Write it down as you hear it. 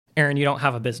Aaron, you don't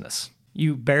have a business.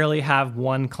 You barely have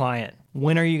one client.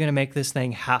 When are you going to make this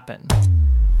thing happen?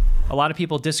 A lot of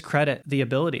people discredit the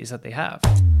abilities that they have.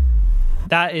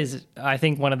 That is, I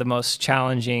think, one of the most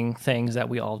challenging things that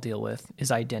we all deal with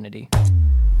is identity.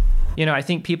 I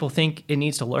think people think it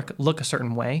needs to look a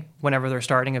certain way whenever they're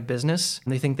starting a business.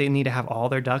 They think they need to have all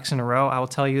their ducks in a row. I will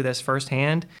tell you this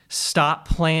firsthand. Stop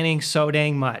planning so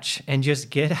dang much and just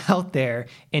get out there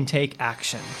and take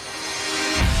action.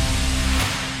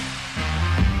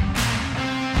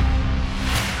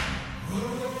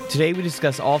 Today we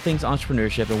discuss all things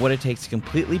entrepreneurship and what it takes to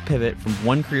completely pivot from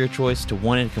one career choice to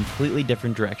one in a completely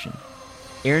different direction.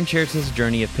 Aaron shares his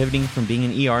journey of pivoting from being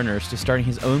an ER nurse to starting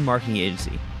his own marketing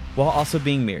agency, while also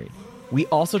being married. We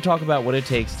also talk about what it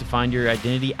takes to find your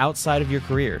identity outside of your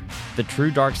career, the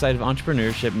true dark side of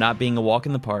entrepreneurship not being a walk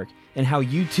in the park, and how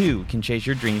you too can chase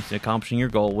your dreams and accomplishing your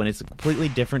goal when it's a completely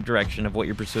different direction of what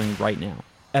you're pursuing right now.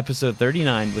 Episode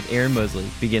 39 with Aaron Mosley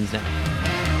begins now.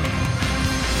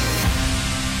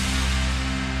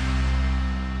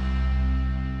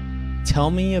 Tell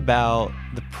me about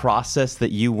the process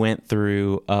that you went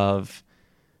through of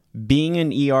being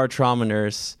an ER trauma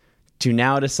nurse to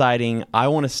now deciding I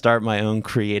want to start my own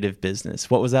creative business.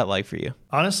 What was that like for you?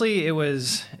 Honestly, it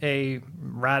was a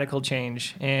radical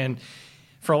change. And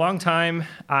for a long time,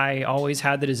 I always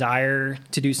had the desire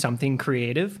to do something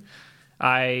creative.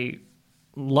 I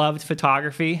loved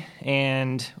photography,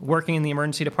 and working in the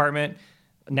emergency department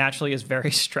naturally is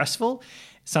very stressful.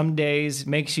 Some days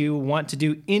makes you want to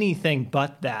do anything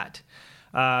but that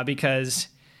because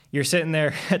you're sitting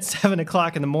there at 7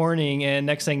 o'clock in the morning, and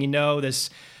next thing you know,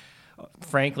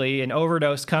 frankly, an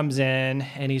overdose comes in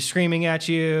and he's screaming at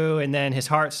you, and then his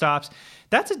heart stops.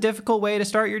 That's a difficult way to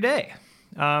start your day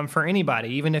for anybody,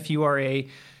 even if you are a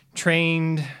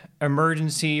trained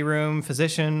emergency room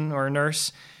physician or a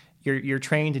nurse. You're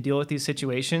trained to deal with these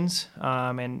situations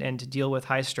and to deal with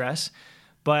high stress.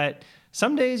 But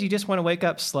some days you just want to wake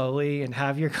up slowly and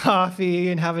have your coffee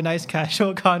and have a nice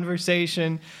casual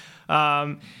conversation.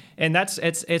 And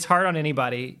it's hard on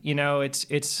anybody.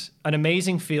 It's an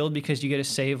amazing field because you get to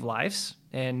save lives,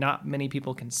 and not many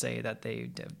people can say that they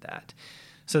did that.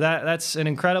 So that's an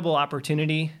incredible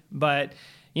opportunity. But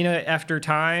after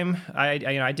time,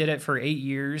 I did it for 8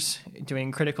 years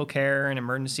doing critical care and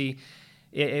emergency.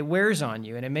 It wears on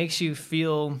you, and it makes you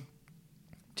feel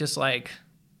just like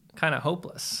kind of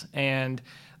hopeless. And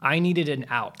I needed an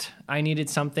out. I needed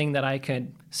something that I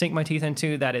could sink my teeth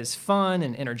into that is fun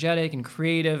and energetic and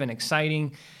creative and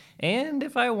exciting. And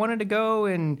if I wanted to go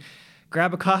and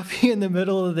grab a coffee in the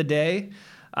middle of the day,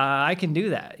 I can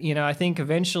do that. I think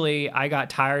eventually I got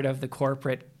tired of the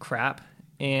corporate crap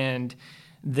and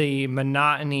the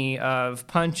monotony of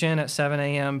punch in at 7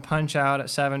 a.m., punch out at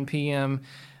 7 p.m.,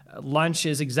 lunch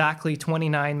is exactly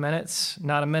 29 minutes,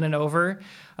 not a minute over.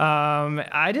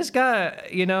 I just got,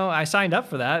 I signed up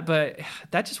for that, but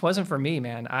that just wasn't for me,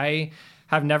 man. I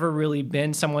have never really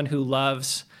been someone who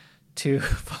loves to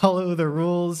follow the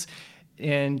rules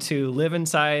and to live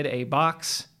inside a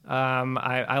box.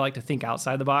 I like to think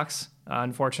outside the box.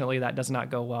 Unfortunately, that does not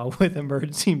go well with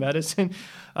emergency medicine.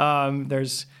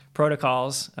 There's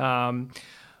protocols.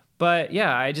 But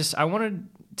yeah, I wanted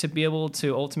to be able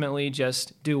to ultimately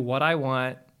just do what I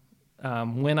want,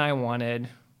 when I wanted,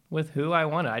 with who I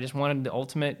wanted. I just wanted the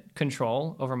ultimate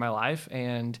control over my life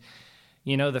and,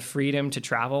 the freedom to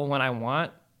travel when I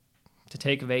want, to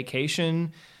take a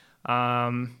vacation.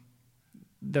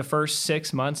 The first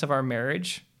 6 months of our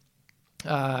marriage,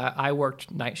 I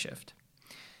worked night shift.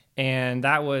 And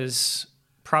that was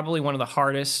probably one of the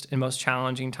hardest and most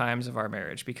challenging times of our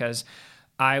marriage because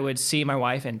I would see my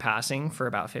wife in passing for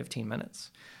about 15 minutes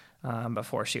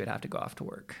before she would have to go off to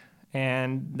work.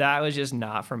 And that was just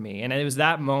not for me. And it was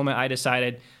that moment I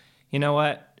decided, you know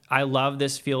what? I love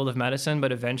this field of medicine,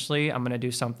 but eventually I'm going to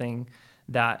do something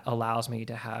that allows me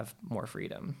to have more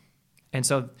freedom. And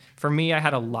so for me, I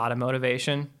had a lot of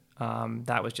motivation.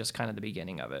 That was just kind of the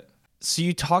beginning of it. So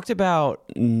you talked about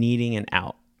needing an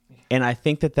out. And I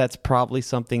think that that's probably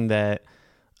something that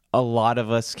a lot of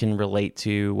us can relate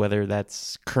to, whether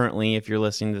that's currently, if you're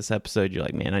listening to this episode, you're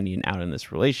like, man, I need an out in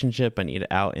this relationship. I need an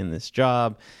out in this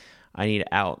job. I need an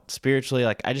out spiritually.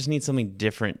 Like, I just need something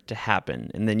different to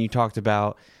happen. And then you talked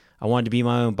about, I wanted to be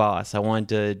my own boss. I wanted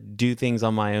to do things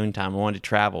on my own time. I wanted to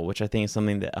travel, which I think is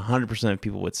something that 100% of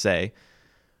people would say.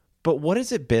 But what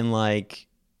has it been like?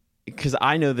 Because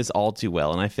I know this all too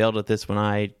well, and I failed at this when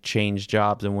I changed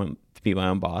jobs and went to be my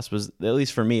own boss. Was, at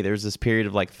least for me, there was this period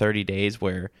of like 30 days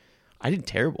where I did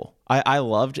terrible. I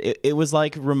loved it. It was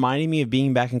like reminding me of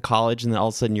being back in college, and then all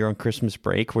of a sudden you're on Christmas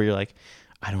break where you're like,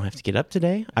 I don't have to get up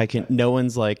today. No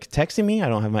one's like texting me. I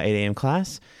don't have my 8 a.m.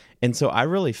 class. And so I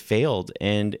really failed.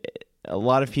 And a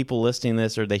lot of people listening to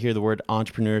this, or they hear the word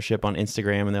entrepreneurship on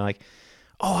Instagram and they're like,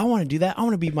 oh, I want to do that. I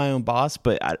want to be my own boss.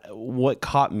 But what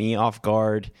caught me off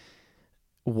guard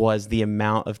was the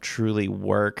amount of truly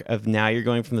work of now you're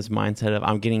going from this mindset of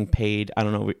I'm getting paid, I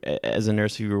don't know, as a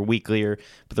nurse, you were weekly,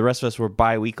 but the rest of us were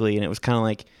bi-weekly. And it was kind of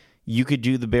like you could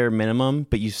do the bare minimum,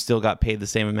 but you still got paid the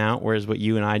same amount. Whereas what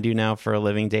you and I do now for a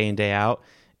living day in, day out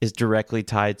is directly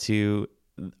tied to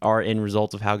our end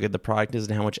result of how good the product is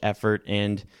and how much effort.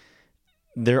 And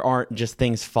there aren't just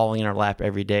things falling in our lap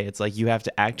every day. It's like you have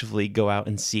to actively go out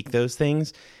and seek those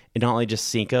things, and not only just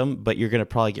seek them, but you're going to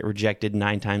probably get rejected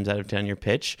 9 times out of 10 your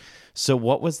pitch. So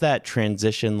what was that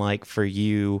transition like for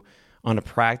you on a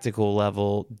practical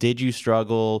level? Did you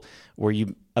struggle? Were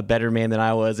you a better man than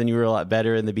I was and you were a lot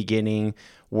better in the beginning?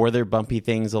 Were there bumpy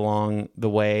things along the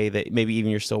way that maybe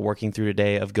even you're still working through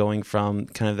today of going from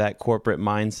kind of that corporate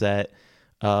mindset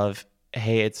of,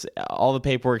 hey, it's all the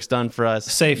paperwork's done for us.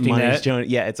 Safety net.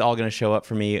 It's all going to show up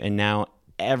for me. And now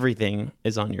everything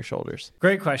is on your shoulders.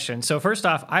 Great question. So first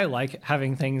off, I like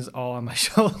having things all on my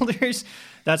shoulders.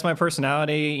 That's my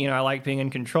personality. I like being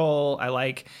in control. I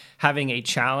like having a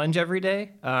challenge every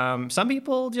day. Some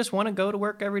people just want to go to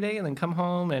work every day and then come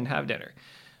home and have dinner.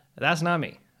 That's not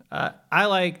me. I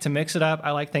like to mix it up.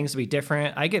 I like things to be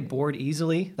different. I get bored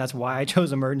easily. That's why I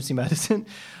chose emergency medicine.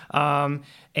 And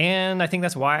I think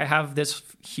that's why I have this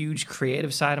huge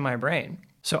creative side of my brain.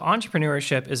 So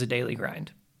entrepreneurship is a daily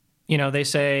grind. They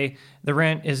say the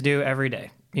rent is due every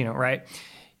day, right?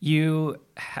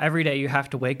 Every day you have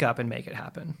to wake up and make it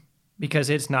happen because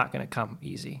it's not going to come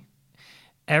easy.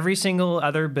 Every single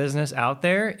other business out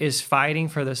there is fighting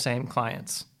for the same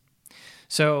clients.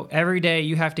 So every day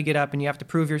you have to get up and you have to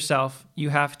prove yourself. You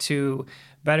have to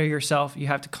better yourself. You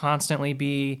have to constantly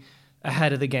be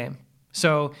ahead of the game.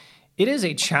 So it is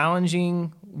a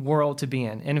challenging world to be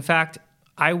in. And in fact,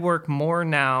 I work more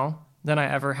now than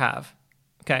I ever have.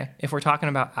 Okay, if we're talking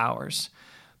about hours.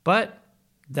 But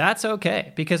that's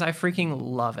okay because I freaking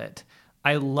love it.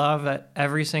 I love it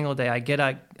every single day.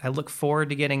 I look forward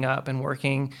to getting up and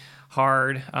working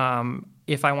hard.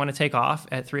 If I want to take off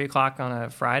at 3 o'clock on a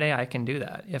Friday, I can do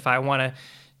that. If I want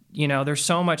to, there's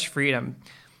so much freedom.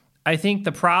 I think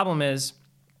the problem is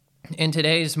in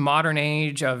today's modern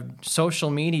age of social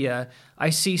media,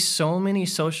 I see so many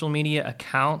social media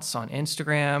accounts on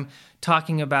Instagram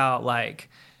talking about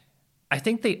I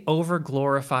think they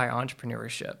over-glorify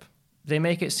entrepreneurship. They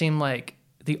make it seem like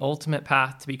the ultimate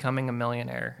path to becoming a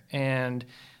millionaire. And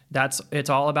it's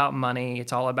all about money.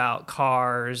 It's all about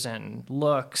cars and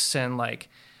looks. And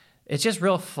it's just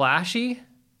real flashy.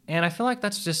 And I feel like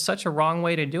that's just such a wrong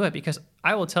way to do it because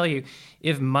I will tell you,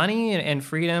 if money and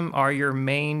freedom are your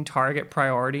main target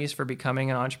priorities for becoming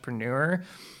an entrepreneur,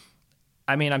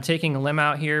 I mean, I'm taking a limb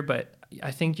out here, but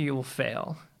I think you will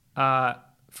fail.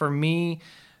 For me,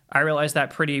 I realized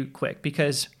that pretty quick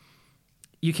because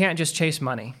you can't just chase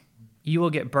money. You will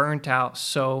get burnt out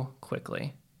so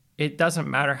quickly. It doesn't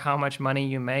matter how much money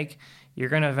you make. You're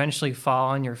going to eventually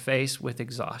fall on your face with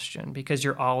exhaustion because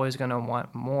you're always going to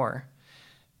want more.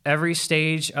 Every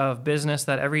stage of business,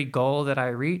 every goal that I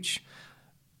reach,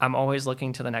 I'm always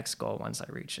looking to the next goal once I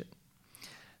reach it.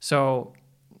 So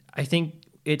I think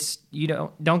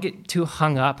don't get too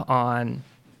hung up on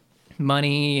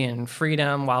money and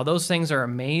freedom. While those things are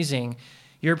amazing,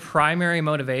 your primary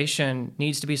motivation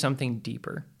needs to be something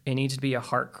deeper. It needs to be a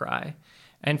heart cry.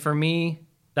 And for me,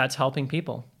 that's helping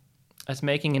people. That's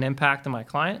making an impact on my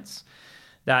clients.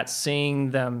 That's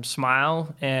seeing them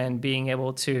smile and being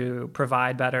able to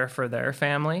provide better for their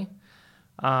family.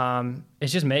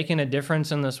 It's just making a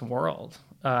difference in this world.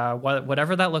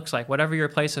 Whatever that looks like, whatever your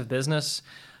place of business,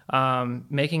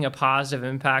 making a positive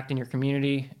impact in your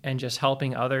community and just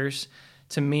helping others,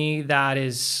 to me, that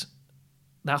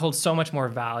holds so much more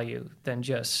value than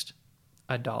just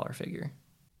a dollar figure.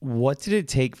 What did it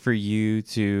take for you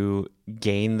to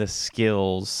gain the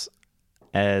skills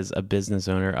as a business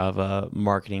owner of a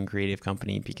marketing creative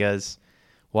company? Because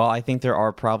while I think there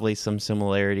are probably some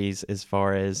similarities as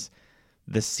far as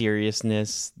the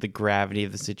seriousness, the gravity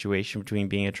of the situation between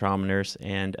being a trauma nurse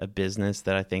and a business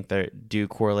that I think that do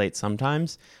correlate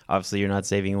sometimes. Obviously, you're not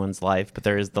saving one's life, but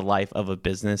there is the life of a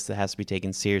business that has to be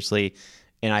taken seriously.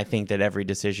 And I think that every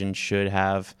decision should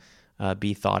have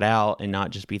be thought out and not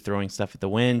just be throwing stuff at the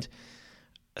wind.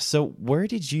 So where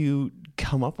did you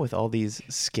come up with all these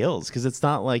skills? Because it's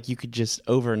not like you could just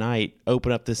overnight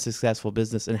open up this successful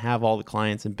business and have all the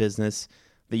clients and business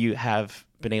that you have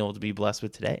been able to be blessed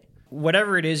with today.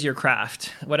 Whatever it is your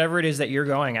craft, whatever it is that you're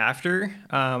going after,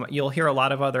 you'll hear a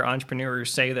lot of other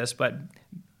entrepreneurs say this, but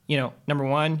number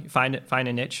one, find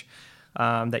a niche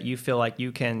that you feel like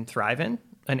you can thrive in,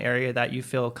 an area that you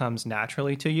feel comes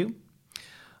naturally to you.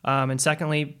 And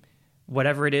secondly,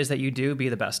 whatever it is that you do, be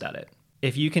the best at it.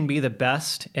 If you can be the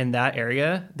best in that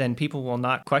area, then people will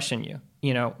not question you.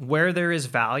 Where there is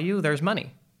value, there's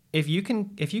money. If you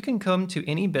can come to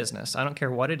any business, I don't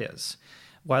care what it is,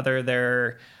 whether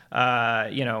they're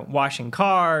washing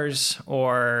cars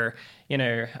or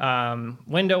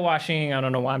window washing. I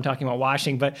don't know why I'm talking about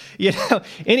washing, but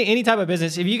any type of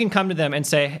business. If you can come to them and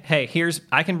say, "Hey,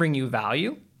 I can bring you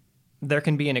value," there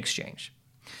can be an exchange.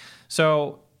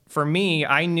 So for me,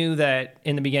 I knew that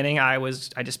in the beginning, I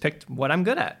just picked what I'm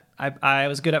good at. I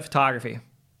was good at photography.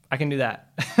 I can do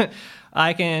that.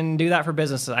 I can do that for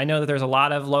businesses. I know that there's a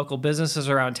lot of local businesses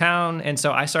around town, and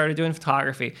so I started doing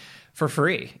photography for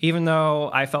free. Even though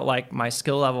I felt like my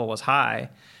skill level was high,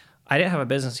 I didn't have a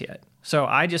business yet. So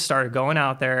I just started going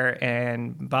out there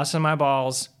and busting my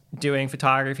balls doing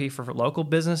photography for local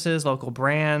businesses, local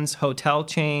brands, hotel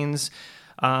chains,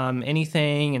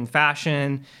 anything in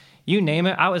fashion. You name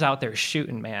it, I was out there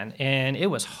shooting, man. And it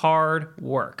was hard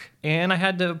work. And I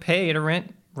had to pay to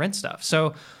rent stuff.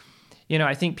 So,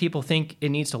 I think people think it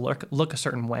needs to look a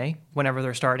certain way whenever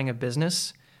they're starting a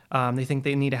business. They think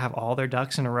they need to have all their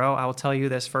ducks in a row. I will tell you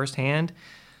this firsthand.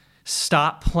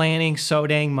 Stop planning so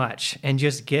dang much and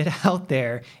just get out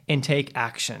there and take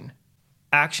action.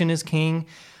 Action is king.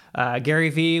 Gary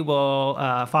Vee will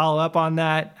follow up on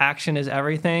that. Action is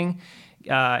everything.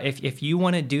 If you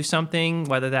want to do something,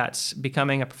 whether that's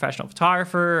becoming a professional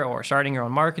photographer or starting your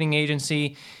own marketing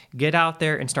agency, get out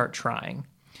there and start trying.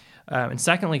 And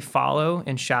secondly, follow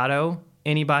and shadow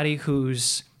anybody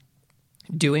who's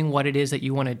doing what it is that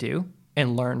you want to do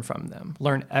and learn from them.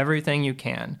 Learn everything you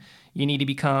can. You need to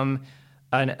become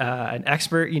an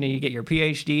expert. You get your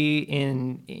PhD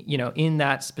in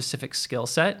that specific skill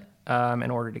set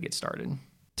in order to get started.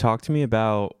 Talk to me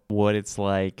about what it's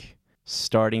like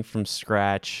starting from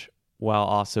scratch while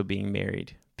also being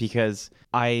married, because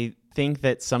I think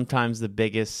that sometimes the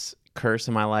biggest curse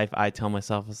in my life, I tell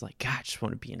myself, is like, God, I just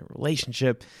want to be in a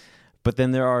relationship. But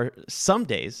then there are some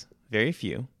days, very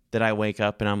few, that I wake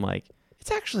up and I'm like,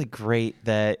 it's actually great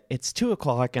that it's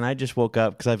 2:00 and I just woke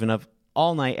up because I've been up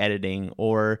all night editing,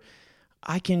 or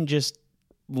I can just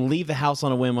leave the house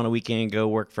on a whim on a weekend and go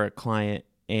work for a client.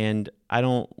 And I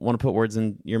don't want to put words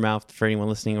in your mouth for anyone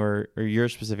listening or your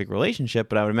specific relationship,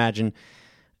 but I would imagine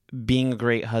being a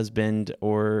great husband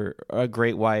or a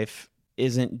great wife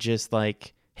isn't just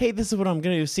like, hey, this is what I'm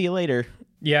going to do. See you later.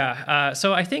 Yeah.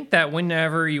 So I think that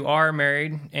whenever you are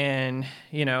married and,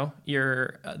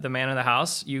 you're the man of the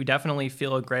house, you definitely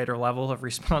feel a greater level of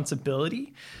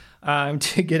responsibility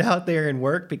to get out there and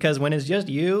work, because when it's just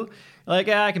you, like,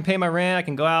 I can pay my rent, I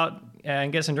can go out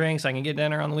and get some drinks, I can get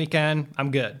dinner on the weekend,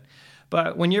 I'm good.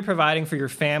 But when you're providing for your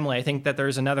family, I think that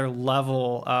there's another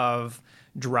level of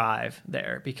drive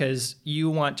there, because you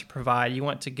want to provide, you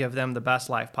want to give them the best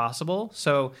life possible.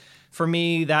 So for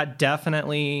me, that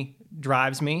definitely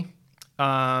drives me.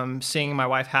 Seeing my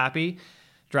wife happy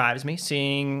drives me.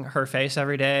 Seeing her face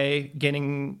every day,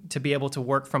 getting to be able to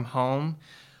work from home,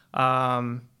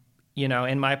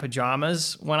 in my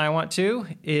pajamas when I want to,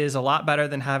 is a lot better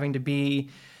than having to be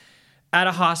at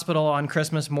a hospital on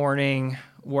Christmas morning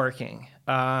working.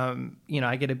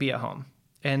 I get to be at home.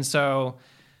 And so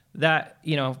that,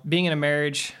 being in a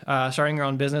marriage, starting your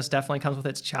own business definitely comes with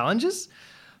its challenges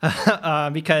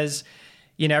because,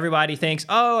 everybody thinks,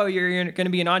 oh, you're going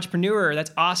to be an entrepreneur.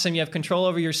 That's awesome. You have control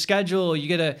over your schedule. You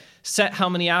get to set how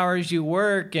many hours you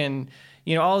work and,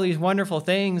 all these wonderful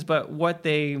things. But what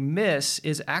they miss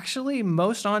is actually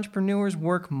most entrepreneurs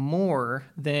work more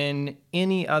than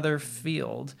any other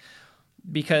field,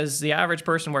 because the average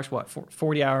person works,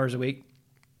 40 hours a week?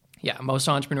 Yeah, most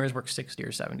entrepreneurs work 60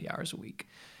 or 70 hours a week.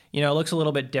 It looks a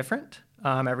little bit different.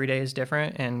 Every day is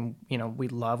different, and, we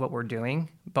love what we're doing,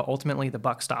 but ultimately the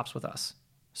buck stops with us.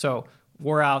 So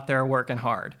we're out there working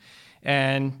hard.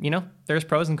 And, there's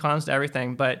pros and cons to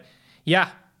everything. But, yeah,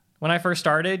 when I first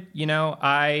started,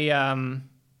 I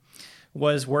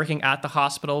was working at the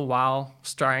hospital while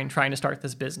trying to start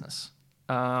this business.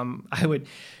 I would,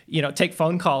 take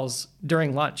phone calls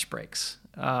during lunch breaks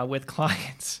with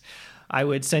clients. I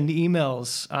would send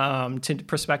emails to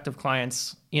prospective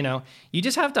clients. You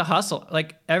just have to hustle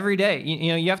like every day.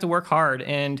 You have to work hard,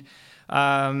 and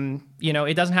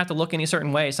it doesn't have to look any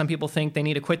certain way. Some people think they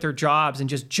need to quit their jobs and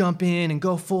just jump in and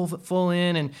go full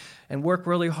in and work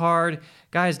really hard.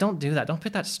 Guys, don't do that. Don't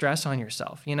put that stress on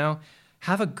yourself.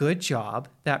 Have a good job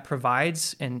that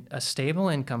provides a stable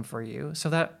income for you, so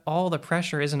that all the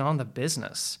pressure isn't on the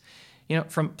business.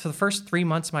 For the first 3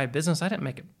 months of my business, I didn't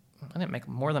make I didn't make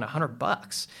more than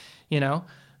 $100, you know?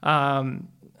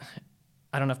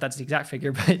 I don't know if that's the exact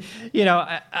figure, but you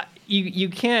know, you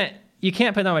can't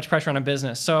put that much pressure on a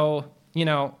business. So, you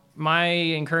know, my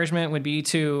encouragement would be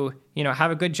to, you know, have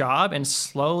a good job and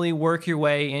slowly work your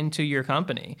way into your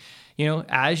company. You know,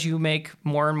 as you make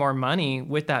more and more money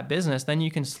with that business, then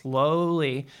you can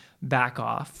slowly back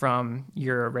off from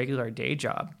your regular day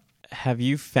job. Have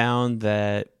you found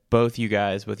that both you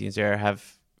guys, both you and Sarah,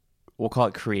 have, we'll call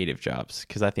it creative jobs,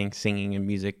 because I think singing and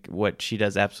music, what she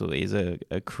does absolutely is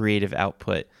a creative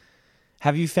output.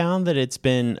 Have you found that it's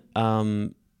been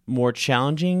more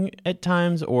challenging at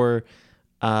times, or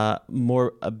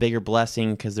more a bigger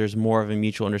blessing because there's more of a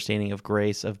mutual understanding of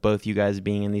grace of both you guys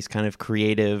being in these kind of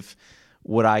creative,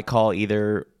 what I call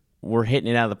either we're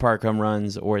hitting it out of the park home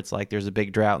runs, or it's like there's a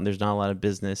big drought and there's not a lot of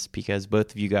business because both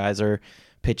of you guys are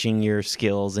pitching your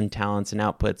skills and talents and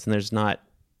outputs, and there's not,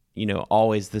 you know,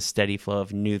 always the steady flow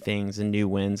of new things and new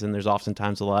wins, and there's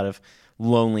oftentimes a lot of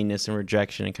loneliness and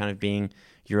rejection and kind of being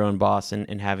your own boss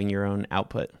and having your own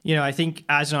output. You know, I think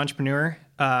as an entrepreneur,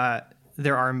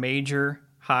 there are major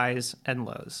highs and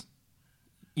lows.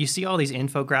 You see all these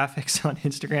infographics on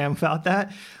Instagram about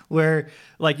that, where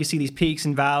like you see these peaks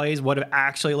and valleys, what it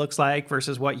actually looks like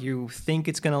versus what you think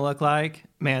it's going to look like.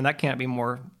 Man, that can't be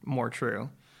more true.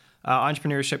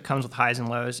 Entrepreneurship comes with highs and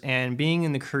lows, and being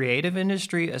in the creative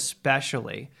industry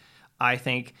especially, I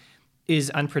think, is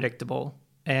unpredictable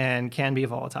and can be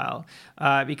volatile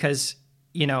because,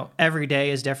 you know, every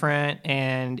day is different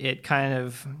and it kind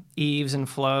of ebbs and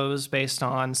flows based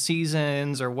on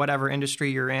seasons or whatever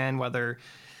industry you're in, whether,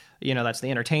 you know, that's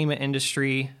the entertainment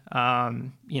industry.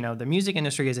 You know, the music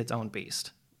industry is its own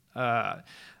beast. I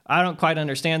don't quite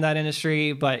understand that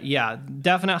industry, but yeah,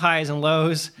 definite highs and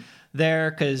lows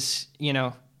there, because, you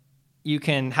know, you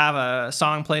can have a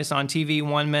song placed on TV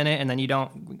 1 minute and then you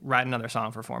don't write another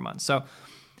song for 4 months. So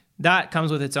that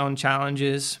comes with its own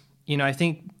challenges. You know, I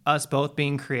think us both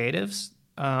being creatives,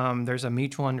 there's a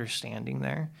mutual understanding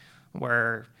there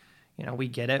where, you know, we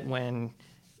get it when,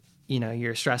 you know,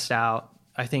 you're stressed out.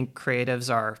 I think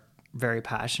creatives are very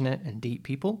passionate and deep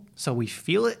people, so we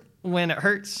feel it when it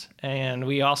hurts, and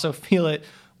we also feel it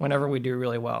whenever we do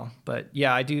really well. But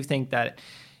yeah, I do think that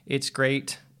it's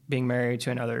great being married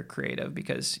to another creative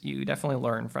because you definitely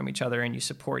learn from each other and you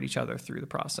support each other through the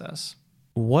process.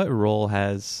 What role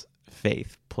has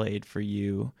faith played for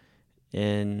you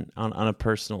on a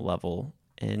personal level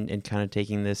and kind of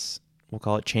taking this, we'll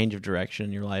call it change of direction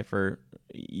in your life, or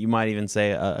you might even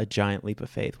say a giant leap of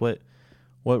faith? What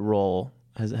role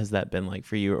has that been like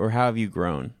for you, or how have you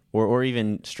grown or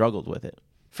even struggled with it?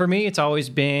 For me, it's always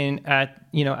been at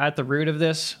the root of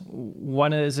this.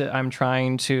 What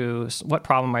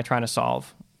problem am I trying to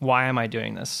solve? Why am I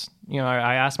doing this? You know,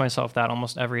 I ask myself that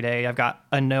almost every day. I've got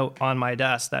a note on my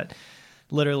desk that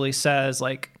literally says,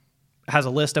 has a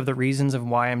list of the reasons of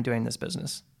why I'm doing this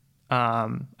business.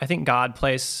 I think God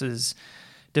places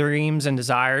dreams and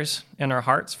desires in our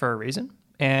hearts for a reason.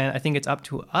 And I think it's up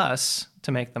to us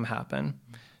to make them happen.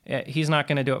 He's not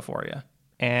going to do it for you.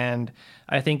 And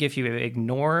I think if you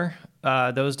ignore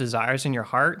those desires in your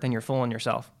heart, then you're fooling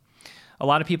yourself. A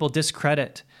lot of people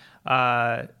discredit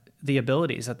the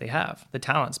abilities that they have, the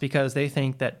talents, because they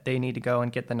think that they need to go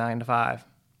and get the 9 to 5.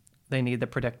 They need the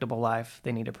predictable life.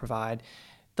 They need to provide.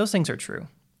 Those things are true.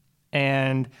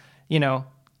 And, you know,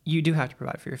 you do have to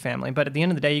provide for your family. But at the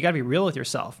end of the day, you got to be real with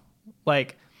yourself.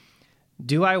 Like,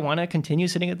 do I want to continue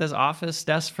sitting at this office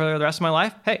desk for the rest of my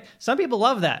life? Hey, some people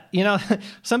love that. You know,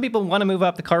 some people want to move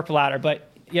up the corporate ladder,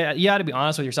 but yeah, you got to be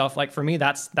honest with yourself. Like for me,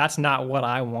 that's not what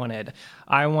I wanted.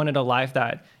 I wanted a life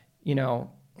that, you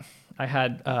know, I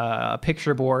had a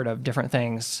picture board of different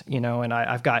things, you know, and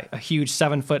I've got a huge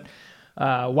 7-foot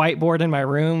whiteboard in my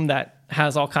room that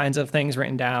has all kinds of things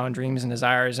written down, dreams and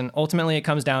desires. And ultimately it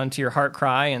comes down to your heart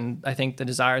cry. And I think the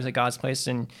desires that God's placed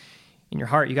in your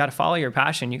heart, you got to follow your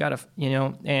passion. You got to, you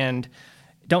know, and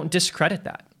don't discredit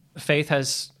that. Faith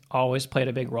has always played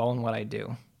a big role in what I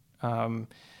do.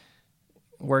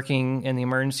 Working in the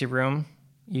emergency room,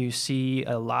 you see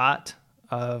a lot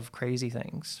of crazy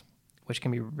things, which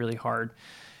can be really hard.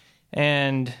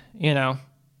 And, you know,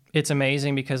 it's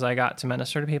amazing because I got to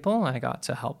minister to people and I got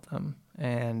to help them.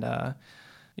 And,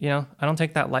 you know, I don't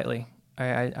take that lightly.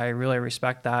 I really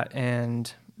respect that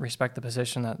and respect the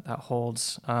position that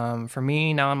holds. For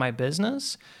me now in my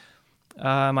business,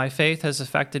 my faith has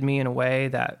affected me in a way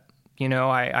that, you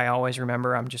know, I always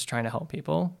remember I'm just trying to help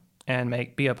people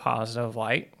and be a positive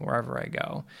light wherever I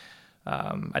go.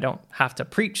 I don't have to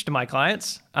preach to my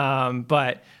clients,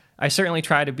 but I certainly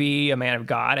try to be a man of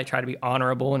God. I try to be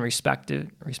honorable and respect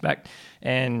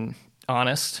and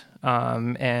honest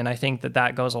And I think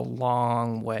that goes a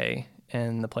long way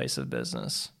in the place of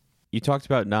business. You talked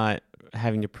about not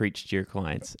having to preach to your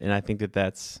clients, and I think that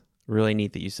that's really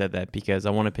neat that you said that, because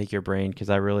I want to pick your brain, because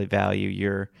I really value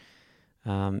your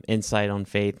insight on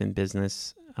faith and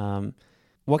business.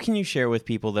 What can you share with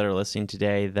people that are listening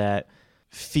today that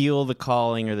feel the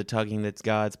calling or the tugging that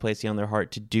God's placing on their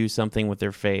heart to do something with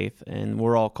their faith? And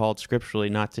we're all called scripturally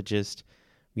not to just,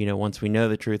 once we know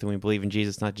the truth and we believe in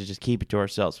Jesus, not to just keep it to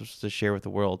ourselves, but to share with the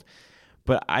world.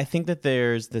 But I think that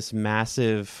there's this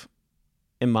massive,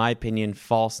 in my opinion,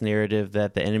 false narrative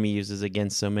that the enemy uses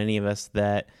against so many of us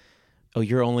that, oh,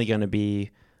 you're only going to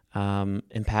be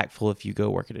impactful if you go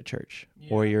work at a church,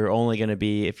 or you're only going to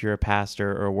be if you're a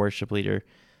pastor or a worship leader.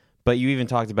 But you even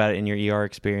talked about it in your ER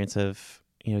experience of,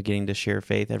 getting to share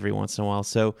faith every once in a while.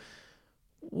 So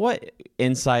what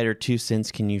insight or 2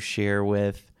 cents can you share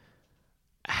with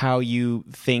how you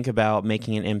think about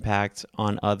making an impact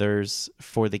on others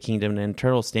for the kingdom in an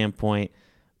internal standpoint,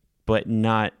 but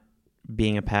not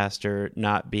being a pastor,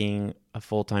 not being a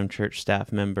full-time church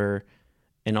staff member,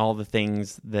 and all the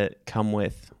things that come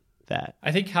with that?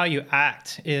 I think how you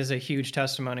act is a huge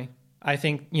testimony. I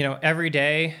think, every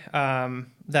day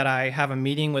that I have a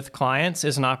meeting with clients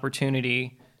is an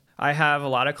opportunity. I have a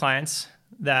lot of clients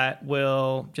that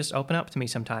will just open up to me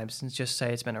sometimes and just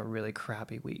say it's been a really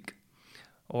crappy week.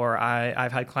 Or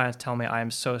I've had clients tell me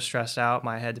I'm so stressed out,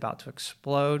 my head's about to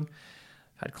explode.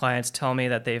 I've had clients tell me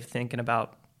that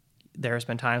there's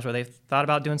been times where they've thought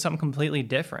about doing something completely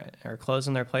different or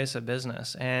closing their place of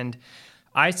business. And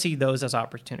I see those as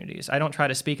opportunities. I don't try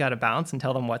to speak out of bounds and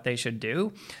tell them what they should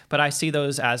do, but I see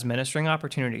those as ministering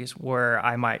opportunities where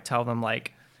I might tell them,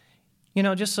 like,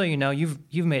 just so you know,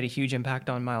 you've made a huge impact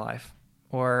on my life.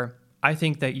 Or I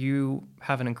think that you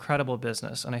have an incredible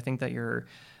business, and I think that you're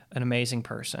an amazing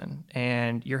person,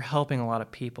 and you're helping a lot of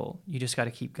people. You just got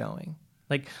to keep going.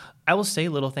 Like, I will say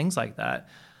little things like that.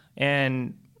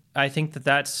 And I think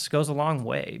that goes a long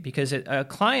way, because a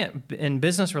client and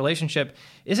business relationship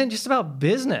isn't just about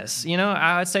business.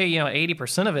 I would say,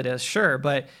 80% of it is, sure,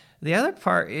 but the other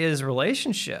part is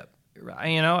relationship.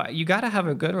 You got to have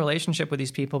a good relationship with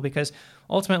these people, because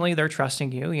ultimately they're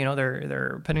trusting you.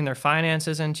 They're putting their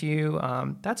finances into you.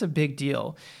 That's a big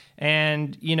deal.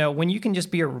 And, when you can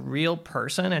just be a real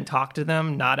person and talk to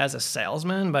them, not as a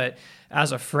salesman, but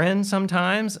as a friend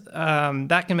sometimes,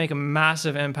 that can make a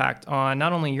massive impact on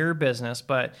not only your business,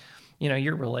 but,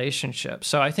 your relationship.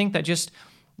 So I think that just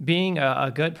being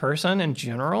a good person in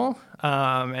general,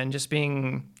 and just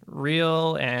being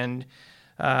real and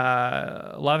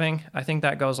loving, I think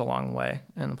that goes a long way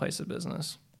in the place of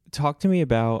business. Talk to me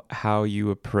about how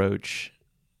you approach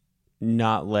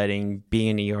not letting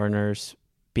being an ER nurse,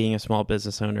 being a small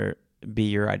business owner, be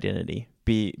your identity,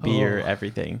 be your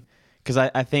everything. Because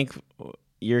I think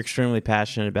you're extremely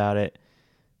passionate about it,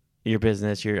 your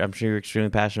business. I'm sure you're extremely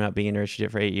passionate about being a nurse. You did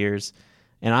it for 8 years.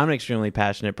 And I'm an extremely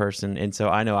passionate person. And so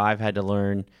I know I've had to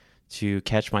learn to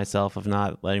catch myself of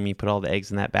not letting me put all the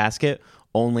eggs in that basket,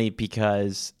 only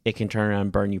because it can turn around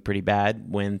and burn you pretty bad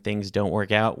when things don't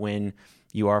work out, when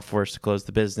you are forced to close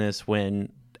the business,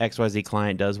 when XYZ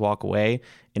client does walk away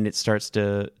and it starts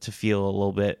to feel a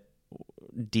little bit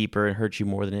deeper and hurt you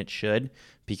more than it should,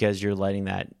 because you're letting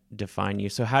that define you.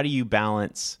 So how do you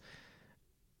balance,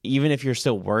 even if you're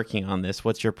still working on this,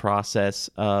 what's your process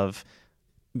of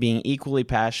being equally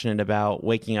passionate about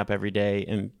waking up every day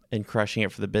and crushing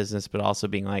it for the business, but also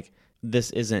being like,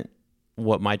 this isn't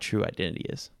what my true identity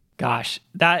is? Gosh,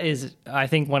 that is, I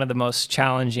think, one of the most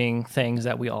challenging things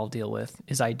that we all deal with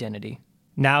is identity.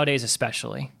 Nowadays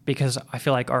especially, because I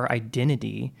feel like our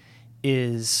identity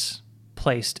is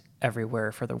placed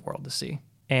everywhere for the world to see.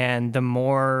 And the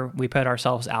more we put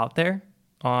ourselves out there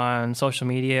on social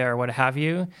media or what have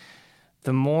you,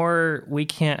 the more we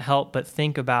can't help but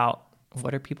think about,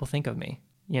 what do people think of me?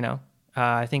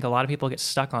 I think a lot of people get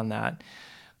stuck on that.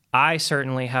 I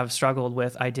certainly have struggled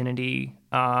with identity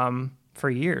for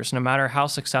years, no matter how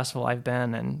successful I've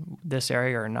been in this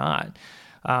area or not.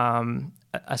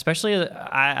 Especially,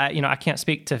 I can't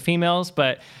speak to females,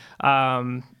 but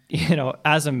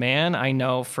as a man, I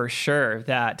know for sure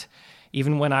that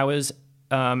even when I was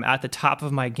at the top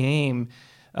of my game,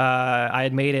 I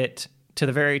had made it to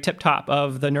the very tip top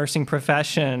of the nursing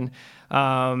profession.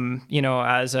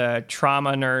 As a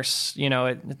trauma nurse,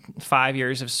 5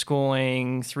 years of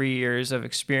schooling, 3 years of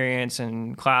experience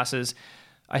and classes,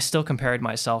 I still compared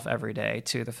myself every day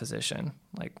to the physician.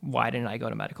 Like, why didn't I go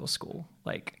to medical school?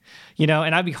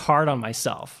 And I'd be hard on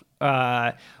myself.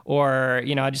 Or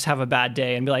I'd just have a bad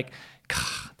day and be like,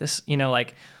 this, am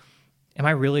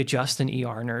I really just an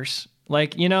ER nurse? I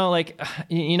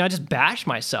just bash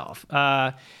myself.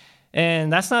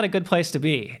 And that's not a good place to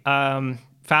be.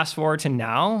 Fast forward to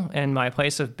now and my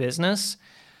place of business,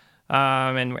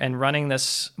 and running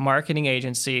this marketing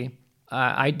agency.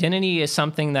 Identity is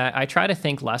something that I try to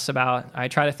think less about. I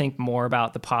try to think more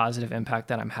about the positive impact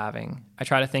that I'm having. I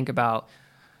try to think about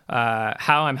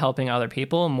how I'm helping other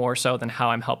people more so than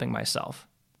how I'm helping myself.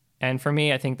 And for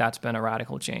me, I think that's been a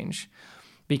radical change.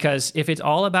 Because if it's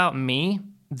all about me,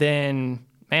 then,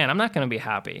 man, I'm not going to be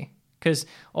happy. Because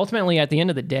ultimately, at the end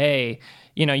of the day,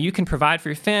 you can provide for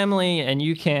your family and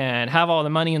you can have all the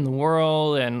money in the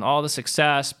world and all the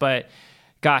success, but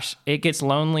gosh, it gets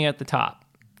lonely at the top.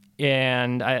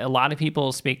 And a lot of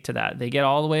people speak to that. They get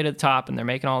all the way to the top and they're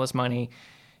making all this money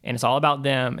and it's all about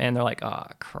them. And they're like, oh,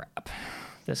 crap,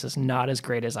 this is not as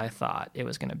great as I thought it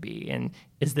was going to be. And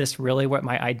is this really what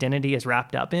my identity is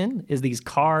wrapped up in? Is these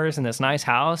cars and this nice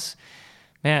house?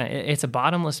 Man, it's a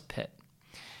bottomless pit.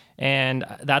 And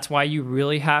that's why you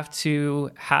really have to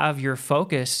have your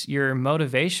focus, your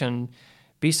motivation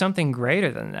be something greater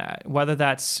than that, whether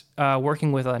that's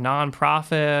working with a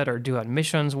nonprofit or doing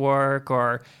missions work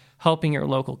or helping your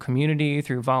local community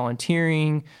through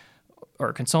volunteering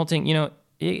or consulting.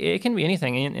 It can be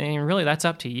anything, and really that's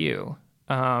up to you.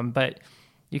 But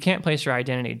you can't place your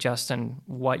identity just in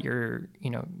what you're,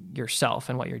 yourself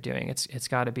and what you're doing. It's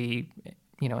got to be,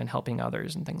 in helping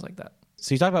others and things like that.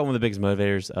 So you talk about one of the biggest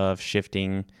motivators of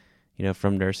shifting,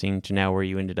 from nursing to now where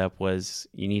you ended up was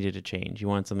you needed a change. You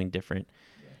wanted something different.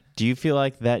 Yeah. Do you feel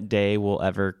like that day will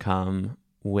ever come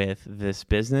with this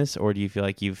business, or do you feel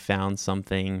like you've found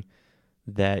something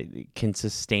that can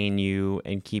sustain you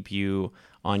and keep you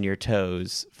on your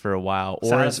toes for a while? Or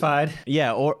satisfied?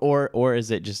 Or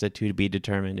is it just a to be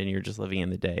determined and you're just living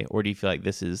in the day? Or do you feel like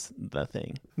this is the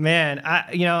thing? Man,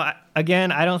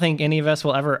 I don't think any of us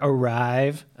will ever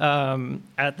arrive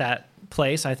at that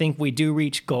place. I think we do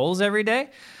reach goals every day.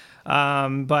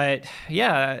 But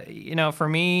yeah, for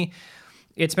me,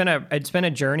 it's been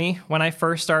a journey. When I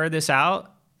first started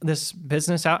this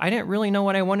business out, I didn't really know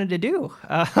what I wanted to do.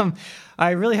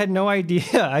 I really had no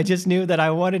idea. I just knew that I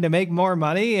wanted to make more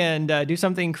money and do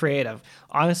something creative.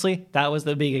 Honestly, that was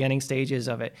the beginning stages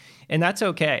of it. And that's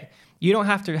okay. You don't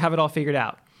have to have it all figured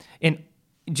out. And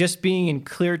just being in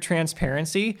clear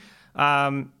transparency,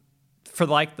 for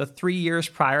like the 3 years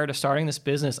prior to starting this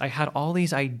business, I had all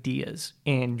these ideas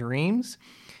and dreams.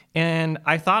 And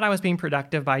I thought I was being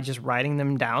productive by just writing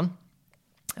them down.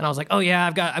 And I was like, oh yeah,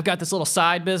 I've got this little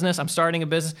side business. I'm starting a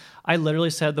business. I literally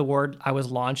said the word, I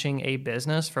was launching a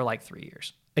business for like 3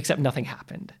 years, except nothing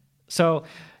happened. So,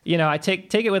 I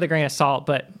take it with a grain of salt,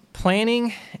 but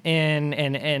planning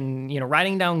and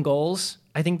writing down goals,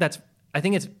 I think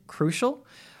it's crucial.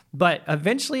 But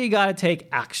eventually you got to take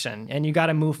action and you got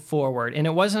to move forward. And it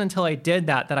wasn't until I did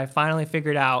that I finally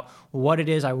figured out what it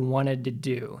is I wanted to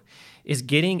do. Is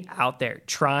getting out there,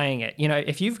 trying it.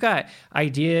 If you've got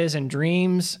ideas and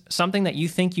dreams, something that you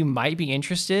think you might be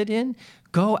interested in,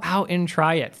 go out and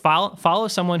try it. Follow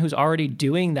someone who's already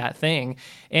doing that thing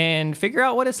and figure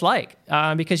out what it's like,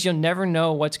 because you'll never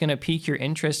know what's going to pique your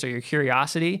interest or your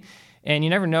curiosity, and you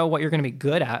never know what you're going to be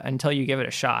good at until you give it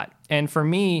a shot. And for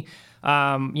me,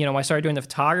 when I started doing the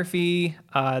photography,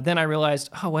 then I realized,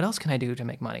 what else can I do to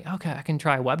make money? Okay, I can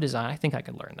try web design. I think I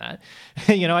could learn that.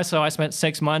 So I spent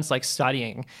 6 months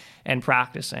studying and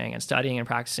practicing.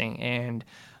 And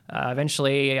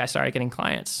eventually I started getting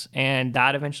clients, and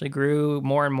that eventually grew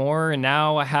more and more. And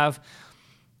now I have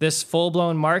this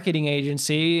full-blown marketing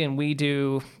agency, and we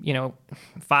do,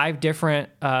 5 different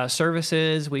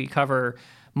services. We cover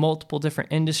multiple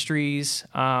different industries.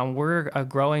 We're a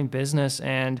growing business,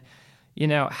 and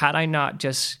had I not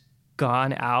just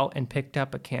gone out and picked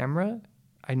up a camera,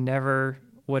 I never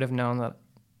would have known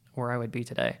where I would be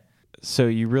today. So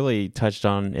you really touched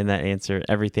on, in that answer,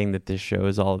 everything that this show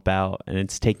is all about, and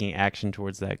it's taking action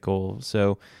towards that goal.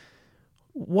 So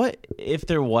what, if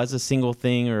there was a single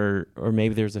thing or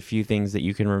maybe there's a few things that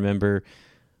you can remember,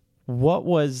 what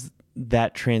was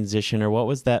that transition, or what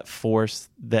was that force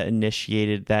that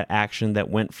initiated that action that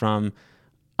went from,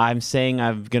 I'm saying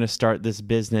I'm going to start this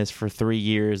business for 3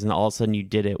 years, and all of a sudden you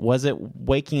did it? Was it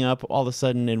waking up all of a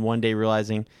sudden and one day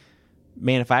realizing,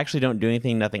 man, if I actually don't do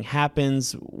anything, nothing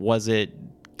happens? Was it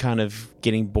kind of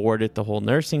getting bored at the whole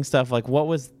nursing stuff?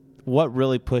 What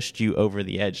really pushed you over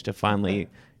the edge to finally,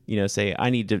 say, I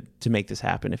need to make this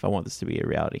happen if I want this to be a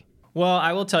reality? Well,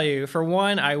 I will tell you, for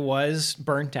one, I was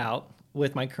burnt out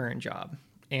with my current job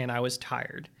and I was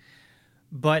tired,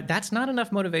 but that's not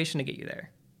enough motivation to get you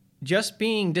there. Just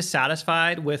being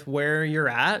dissatisfied with where you're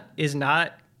at is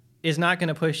not going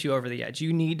to push you over the edge.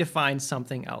 You need to find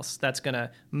something else that's going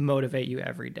to motivate you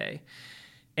every day.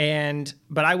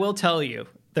 But I will tell you,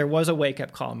 there was a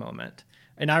wake-up call moment.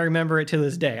 And I remember it to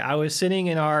this day. I was sitting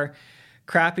in our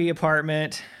crappy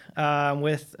apartment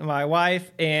with my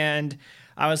wife, and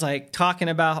I was like talking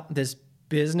about this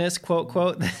business,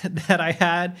 quote, that I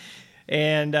had.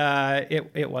 And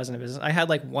it wasn't a business. I had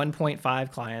like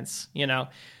 1.5 clients,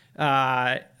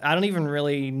 I don't even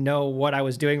really know what I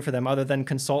was doing for them other than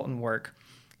consultant work,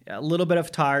 a little bit of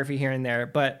photography here and there.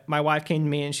 But my wife came to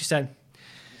me and she said,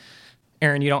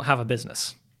 Aaron, you don't have a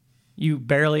business. You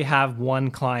barely have one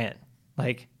client.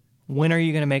 Like, when are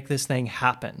you going to make this thing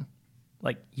happen?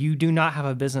 Like, you do not have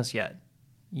a business yet.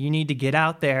 You need to get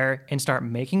out there and start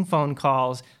making phone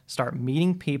calls, start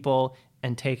meeting people,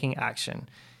 and taking action.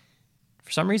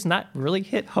 For some reason, that really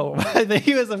hit home. I think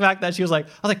it was the fact that she was like,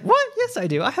 I was like, what? Yes, I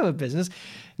do. I have a business.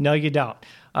 No, you don't.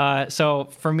 So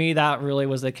for me, that really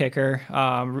was the kicker.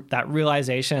 That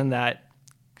realization that,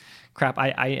 crap,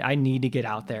 I need to get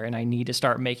out there and I need to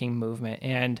start making movement.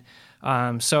 And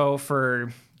so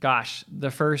for,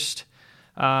 the first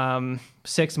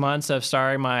 6 months of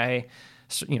starting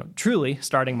truly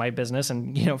starting my business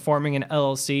and, forming an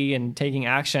LLC and taking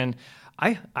action,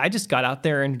 I just got out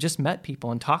there and just met people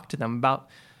and talked to them about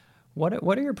what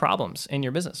are your problems in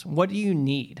your business? What do you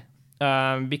need?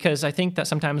 Because I think that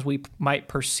sometimes we might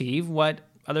perceive what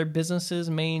other businesses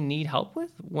may need help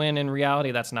with, when in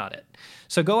reality, that's not it.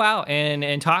 So go out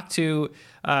and talk to,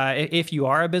 if you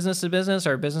are a business to business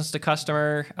or business to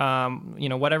customer,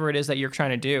 whatever it is that you're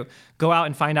trying to do, go out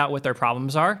and find out what their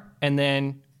problems are and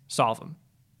then solve them.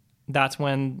 That's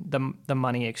when the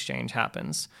money exchange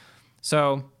happens.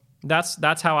 So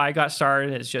that's how I got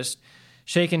started. It's just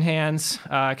shaking hands,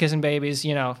 kissing babies,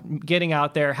 getting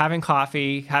out there, having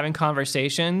coffee, having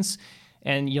conversations,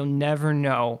 and you'll never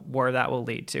know where that will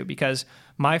lead to. Because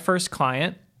my first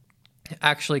client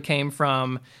actually came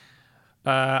from,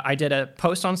 I did a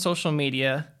post on social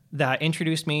media that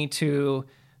introduced me to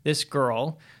this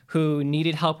girl who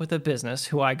needed help with a business,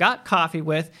 who I got coffee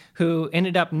with, who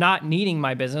ended up not needing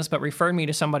my business, but referred me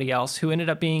to somebody else who ended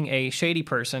up being a shady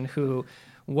person who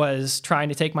was trying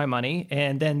to take my money.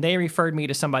 And then they referred me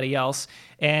to somebody else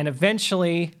and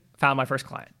eventually found my first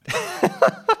client.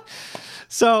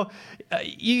 So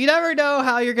you never know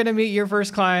how you're going to meet your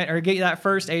first client or get that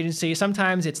first agency.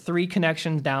 Sometimes it's 3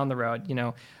 connections down the road,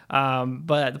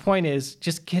 but the point is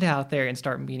just get out there and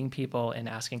start meeting people and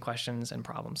asking questions and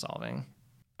problem solving.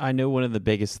 I know one of the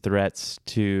biggest threats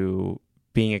to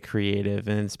being a creative,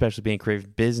 and especially being a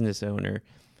creative business owner,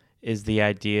 is the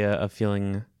idea of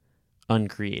feeling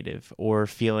uncreative or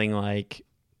feeling like,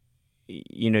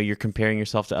 you're comparing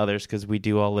yourself to others, because we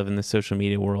do all live in the social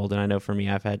media world. And I know for me,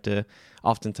 I've had to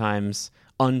oftentimes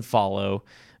unfollow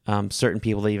certain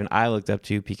people that even I looked up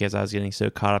to because I was getting so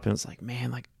caught up. And it's like,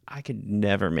 man, like I could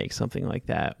never make something like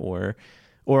that. Or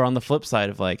on the flip side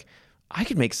of like, I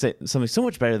could make something so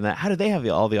much better than that. How did they have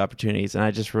all the opportunities? And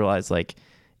I just realized like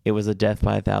it was a death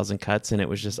by 1,000 cuts, and it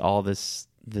was just all this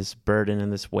burden and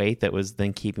this weight that was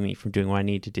then keeping me from doing what I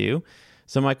need to do.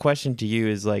 So my question to you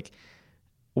is like,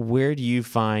 where do you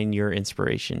find your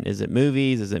inspiration? Is it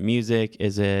movies? Is it music?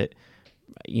 Is it,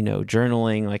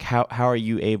 journaling? Like how are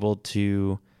you able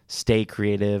to stay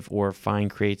creative or find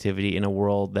creativity in a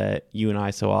world that you and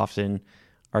I so often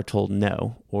are told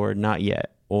no, or not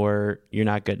yet, or you're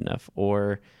not good enough,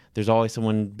 or there's always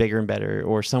someone bigger and better,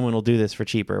 or someone will do this for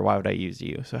cheaper. Why would I use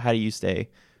you? So how do you stay,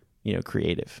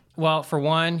 creative? Well, for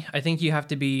one, I think you have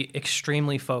to be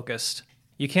extremely focused.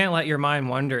 You can't let your mind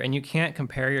wander, and you can't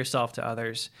compare yourself to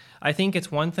others. I think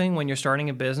it's one thing when you're starting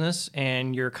a business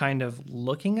and you're kind of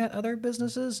looking at other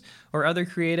businesses or other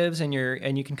creatives,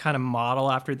 and you can kind of model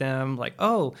after them, like,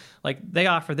 oh, like they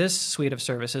offer this suite of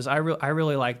services. I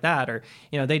really like that, or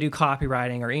they do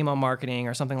copywriting or email marketing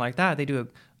or something like that.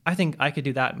 I think I could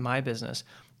do that in my business.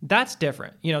 That's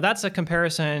different. That's a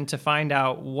comparison to find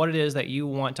out what it is that you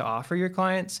want to offer your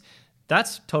clients.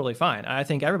 That's totally fine. I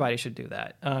think everybody should do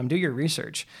that. Do your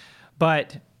research.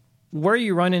 But where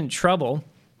you run into trouble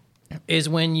is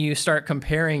when you start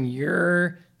comparing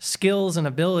your skills and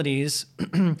abilities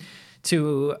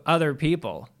to other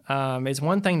people. It's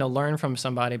one thing to learn from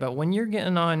somebody, but when you're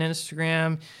getting on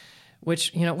Instagram,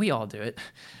 which, we all do it,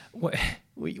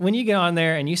 when you get on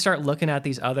there and you start looking at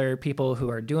these other people who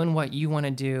are doing what you want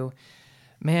to do,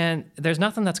 man, there's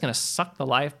nothing that's going to suck the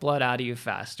lifeblood out of you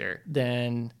faster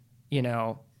than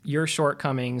your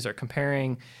shortcomings, or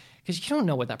comparing, because you don't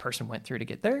know what that person went through to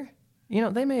get there.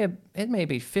 It may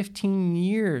be 15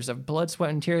 years of blood, sweat,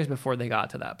 and tears before they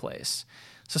got to that place.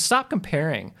 So stop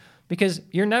comparing, because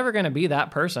you're never going to be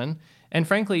that person. And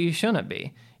frankly, you shouldn't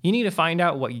be. You need to find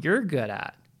out what you're good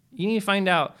at. You need to find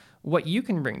out what you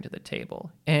can bring to the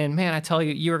table. And man, I tell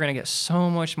you, you are going to get so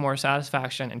much more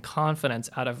satisfaction and confidence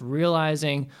out of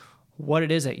realizing what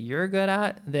it is that you're good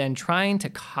at than trying to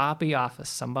copy off of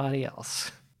somebody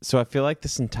else. So I feel like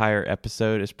this entire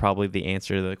episode is probably the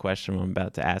answer to the question I'm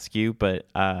about to ask you, but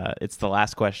it's the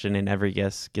last question, and every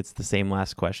guest gets the same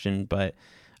last question. But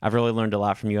I've really learned a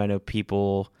lot from you. I know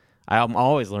I'm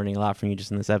always learning a lot from you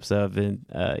just in this episode. And,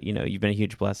 you've been a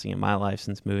huge blessing in my life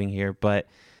since moving here. But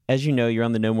as you know, you're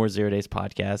on the No More 0 Days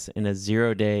podcast, and a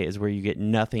 0 day is where you get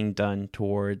nothing done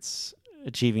towards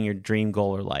achieving your dream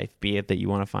goal or life, be it that you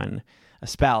want to find a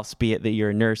spouse, be it that you're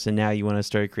a nurse and now you want to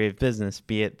start a creative business,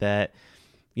 be it that,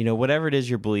 whatever it is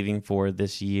you're believing for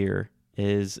this year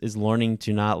is learning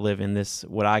to not live in this,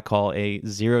 what I call a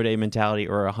 0 day mentality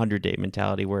or a 100-day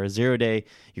mentality, where a 0 day,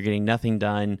 you're getting nothing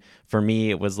done. For me,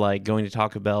 it was like going to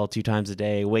Taco Bell 2 times a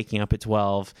day, waking up at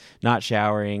 12, not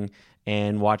showering,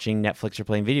 and watching Netflix or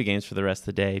playing video games for the rest of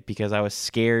the day because I was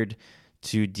scared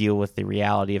to deal with the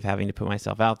reality of having to put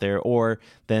myself out there. Or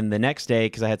then the next day,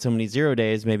 because I had so many 0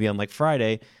 days, maybe on like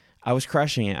Friday, I was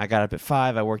crushing it. I got up at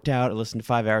 5, I worked out, I listened to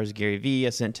 5 hours of Gary Vee,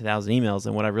 I sent 2,000 emails.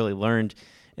 And what I really learned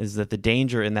is that the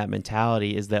danger in that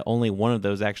mentality is that only one of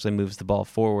those actually moves the ball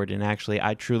forward. And actually,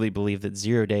 I truly believe that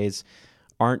 0 days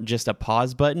aren't just a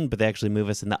pause button, but they actually move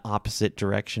us in the opposite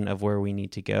direction of where we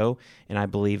need to go. And I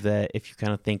believe that if you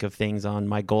kind of think of things on,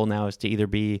 my goal now is to either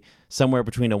be somewhere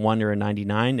between a 1 or a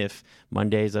 99. If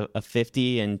Monday is a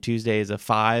 50 and Tuesday is a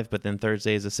 5, but then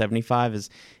Thursday is a 75, is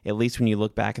at least when you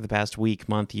look back at the past week,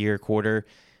 month, year, quarter,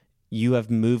 you have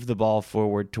moved the ball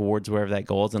forward towards wherever that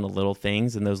goal is in the little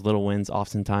things. And those little wins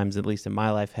oftentimes, at least in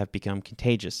my life, have become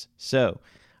contagious. So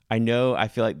I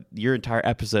feel like your entire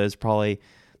episode is probably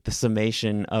the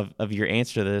summation of your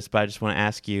answer to this, but I just want to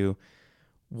ask you,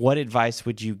 what advice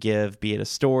would you give, be it a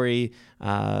story,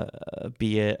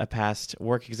 be it a past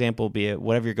work example, be it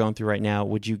whatever you're going through right now,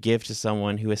 would you give to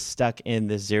someone who is stuck in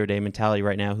this 0 day mentality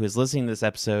right now, who is listening to this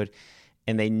episode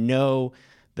and they know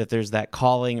that there's that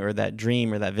calling or that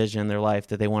dream or that vision in their life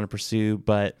that they want to pursue,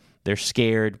 but they're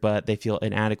scared, but they feel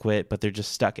inadequate, but they're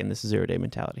just stuck in this 0 day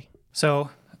mentality? So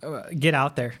get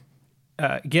out there.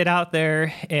 Get out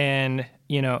there and,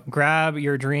 grab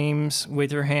your dreams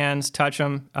with your hands, touch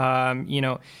them,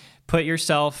 put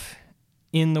yourself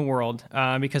in the world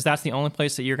because that's the only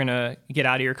place that you're going to get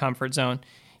out of your comfort zone.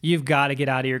 You've got to get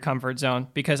out of your comfort zone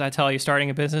because I tell you,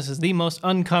 starting a business is the most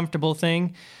uncomfortable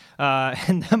thing.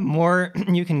 And the more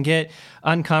you can get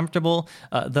uncomfortable,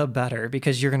 the better,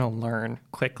 because you're going to learn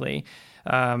quickly.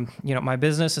 My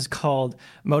business is called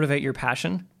Motivate Your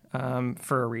Passion.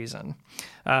 For a reason.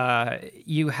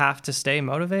 You have to stay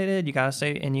motivated. You got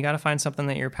to find something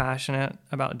that you're passionate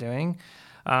about doing.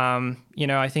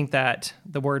 I think that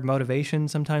the word motivation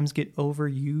sometimes get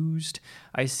overused.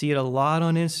 I see it a lot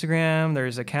on Instagram.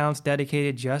 There's accounts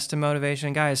dedicated just to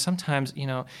motivation. Guys, sometimes,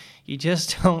 you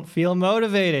just don't feel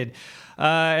motivated.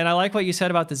 And I like what you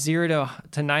said about the 0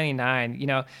 to 99.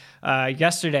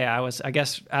 Yesterday I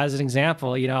guess as an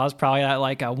example, I was probably at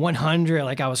like a 100,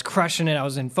 like I was crushing it. I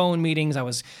was in phone meetings. I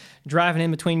was driving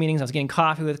in between meetings. I was getting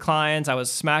coffee with clients. I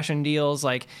was smashing deals.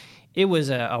 Like it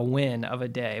was a win of a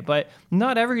day, but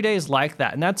not every day is like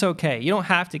that. And that's okay. You don't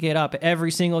have to get up every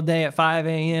single day at 5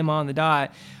 a.m. on the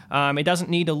dot. It doesn't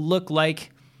need to look like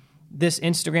this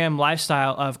Instagram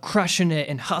lifestyle of crushing it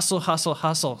and hustle.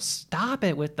 Stop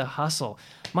it with the hustle.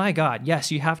 My God,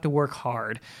 yes, you have to work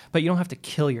hard, but you don't have to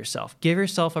kill yourself. Give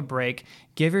yourself a break.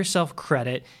 Give yourself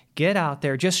credit. Get out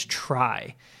there. Just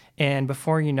try. And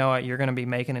before you know it, you're going to be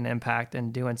making an impact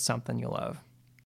and doing something you love.